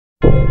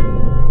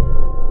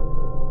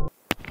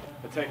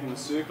attacking the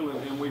circle,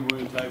 and we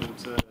weren't able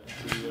to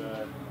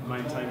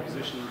maintain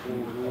possession of the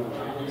ball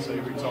at all. So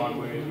every time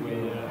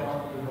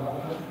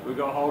we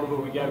got hold of it,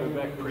 we gave it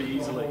back pretty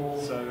easily.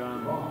 So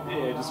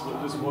yeah, just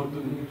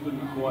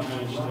didn't quite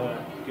manage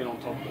to get on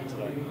top of it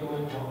today.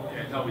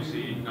 Yeah, it's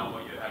obviously not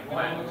what you had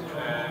planned.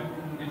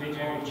 Did you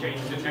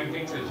change the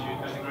tactics as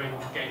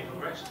the game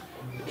progressed?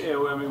 Yeah,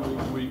 well, I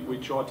mean, we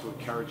tried to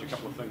encourage a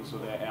couple of things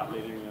with our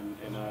outletting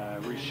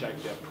and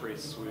reshaped our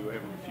press. We were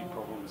having a few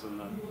problems in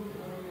the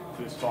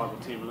first 5 or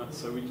 10 minutes,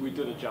 so we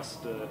did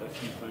adjust a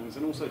few things,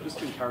 and also just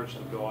to encourage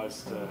the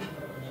guys to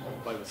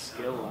play with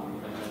skill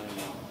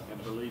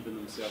and believe in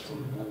themselves on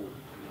the ball.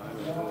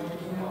 You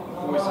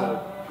know, boys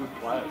are good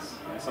players.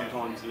 And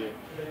sometimes you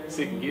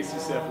second guess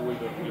yourself a wee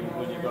bit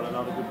when you've got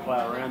another good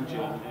player around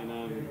you,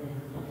 and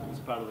it's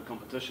part of the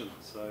competition.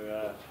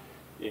 So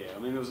yeah, I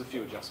mean, there was a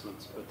few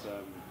adjustments, but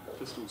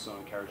just also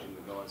encouraging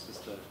the guys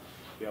just to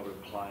be able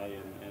to play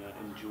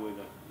and enjoy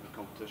the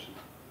competition.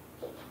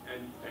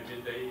 And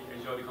did they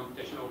enjoy the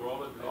competition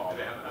overall?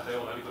 Have they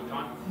all had a good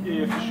time?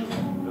 Yeah, for sure.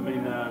 I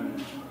mean,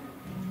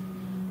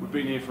 we've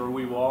been here for a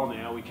wee while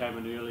now. We came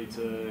in early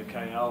to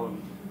KL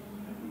and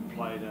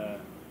played,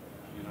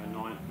 you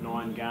know,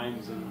 nine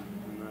games in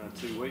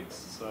 2 weeks.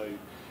 So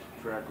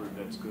for our group,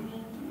 that's good.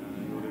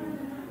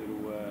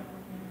 It'll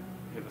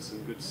have us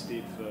in good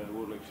stead for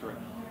World League 3.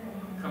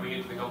 Coming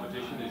into the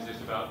competition, is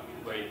this about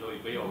where you thought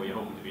you'd be, or were you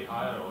hoping to be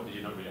higher, or did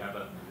you not really have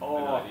an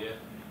idea?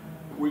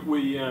 We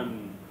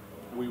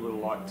would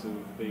have liked to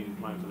have been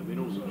playing for the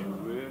medals, which we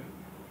were.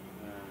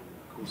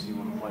 Of course, you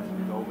want to play for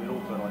the gold medal,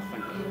 but I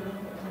think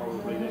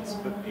probably that's a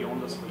bit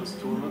beyond us for this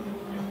tournament.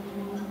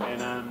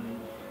 And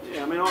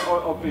yeah, I mean,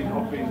 I've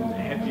been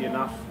happy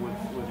enough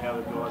with how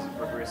the guys have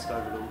progressed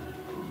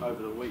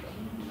over the week.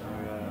 You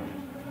know,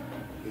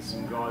 there's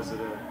some guys that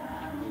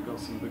have got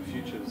some big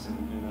futures,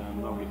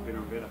 and they'll get better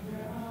and better.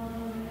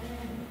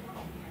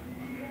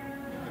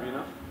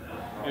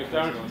 Thanks,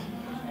 Darren.